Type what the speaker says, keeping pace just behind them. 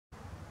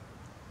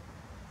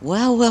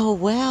Well, well,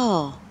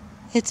 well.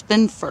 It's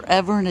been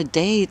forever and a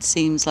day, it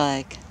seems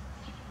like.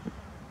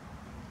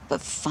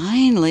 But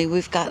finally,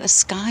 we've got a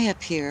sky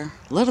up here.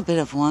 A little bit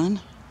of one.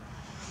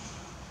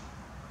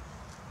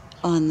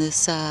 On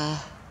this,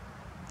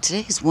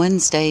 today's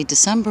Wednesday,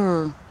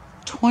 December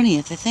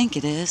 20th, I think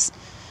it is.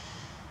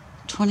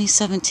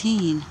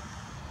 2017.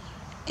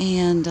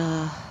 And,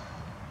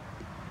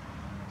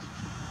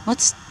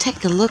 let's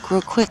take a look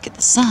real quick at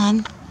the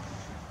sun.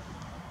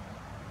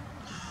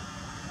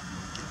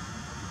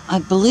 I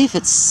believe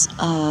it's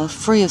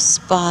free of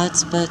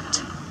spots, but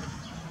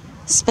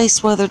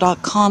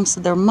spaceweather.com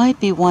said there might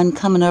be one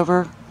coming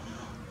over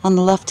on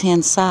the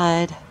left-hand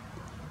side.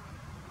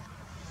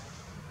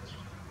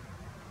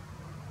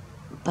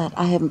 But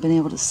I haven't been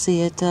able to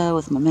see it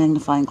with my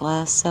magnifying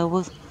glass,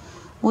 so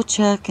we'll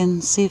check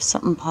and see if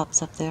something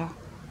pops up there.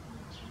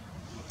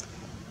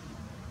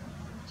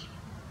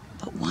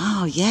 But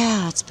wow,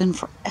 yeah, it's been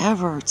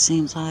forever, it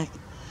seems like.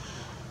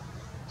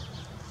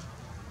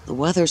 The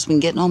weather's been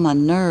getting on my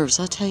nerves,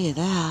 I'll tell you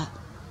that.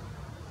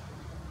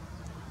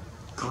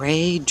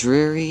 Gray,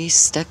 dreary,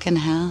 stuck in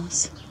the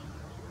house.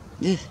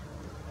 Ugh.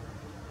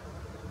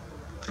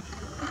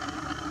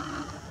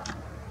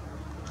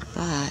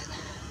 But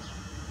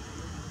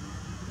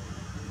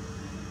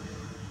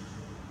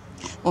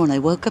when I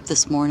woke up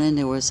this morning,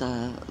 there was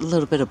a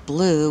little bit of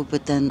blue,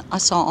 but then I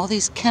saw all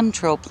these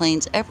chemtrail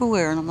planes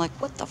everywhere, and I'm like,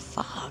 what the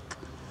fuck?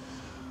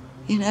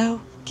 You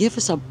know, give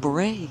us a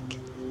break.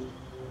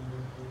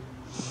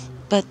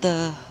 But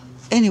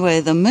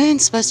anyway, the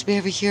moon's supposed to be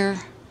over here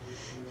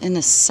in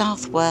the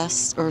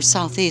southwest, or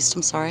southeast,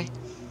 I'm sorry.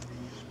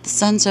 The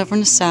sun's over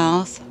in the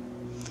south,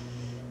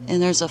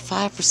 and there's a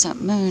 5%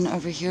 moon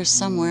over here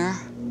somewhere,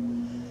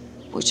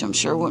 which I'm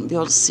sure wouldn't be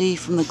able to see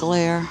from the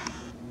glare.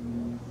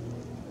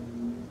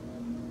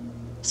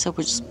 So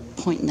we're just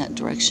pointing that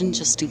direction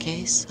just in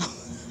case.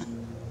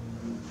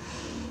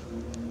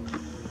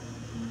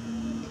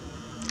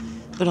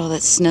 But all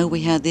that snow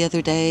we had the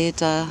other day,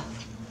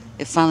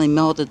 it finally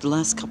melted the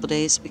last couple of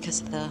days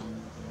because of the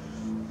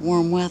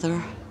warm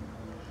weather.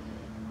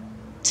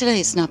 Today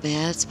it's not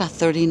bad. It's about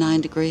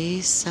 39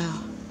 degrees, so.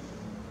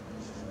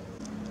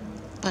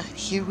 But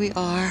here we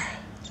are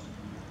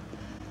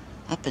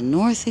up in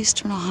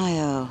northeastern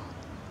Ohio.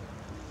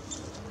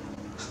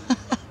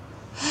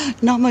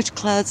 Not much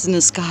clouds in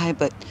the sky,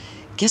 but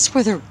guess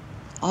where they're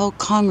all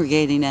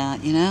congregating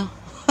at, you know?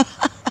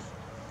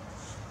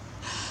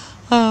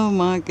 Oh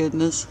my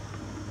goodness.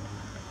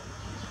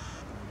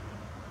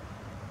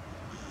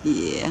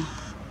 Yeah.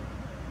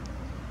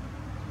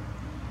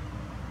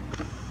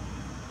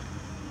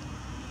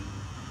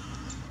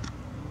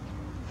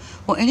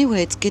 Well,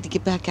 anyway, it's good to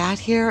get back out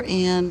here,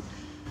 and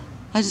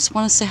I just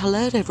want to say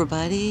hello to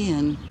everybody,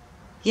 and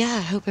yeah,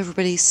 I hope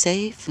everybody's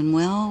safe and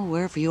well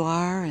wherever you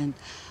are. And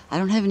I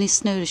don't have any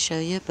snow to show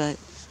you, but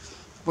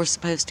we're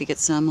supposed to get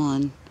some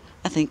on,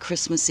 I think,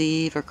 Christmas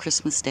Eve or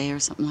Christmas Day or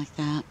something like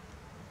that.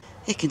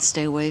 It can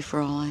stay away for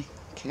all I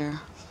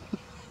care.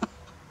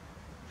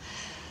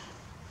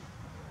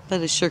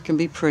 But it sure can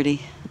be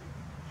pretty.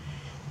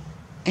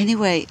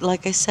 Anyway,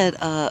 like I said,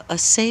 a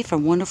safe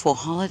and wonderful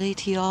holiday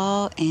to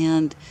y'all,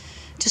 and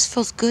just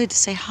feels good to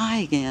say hi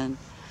again.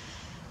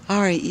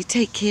 Alright, you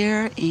take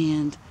care,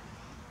 and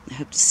I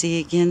hope to see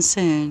you again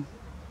soon.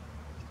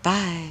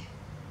 Bye.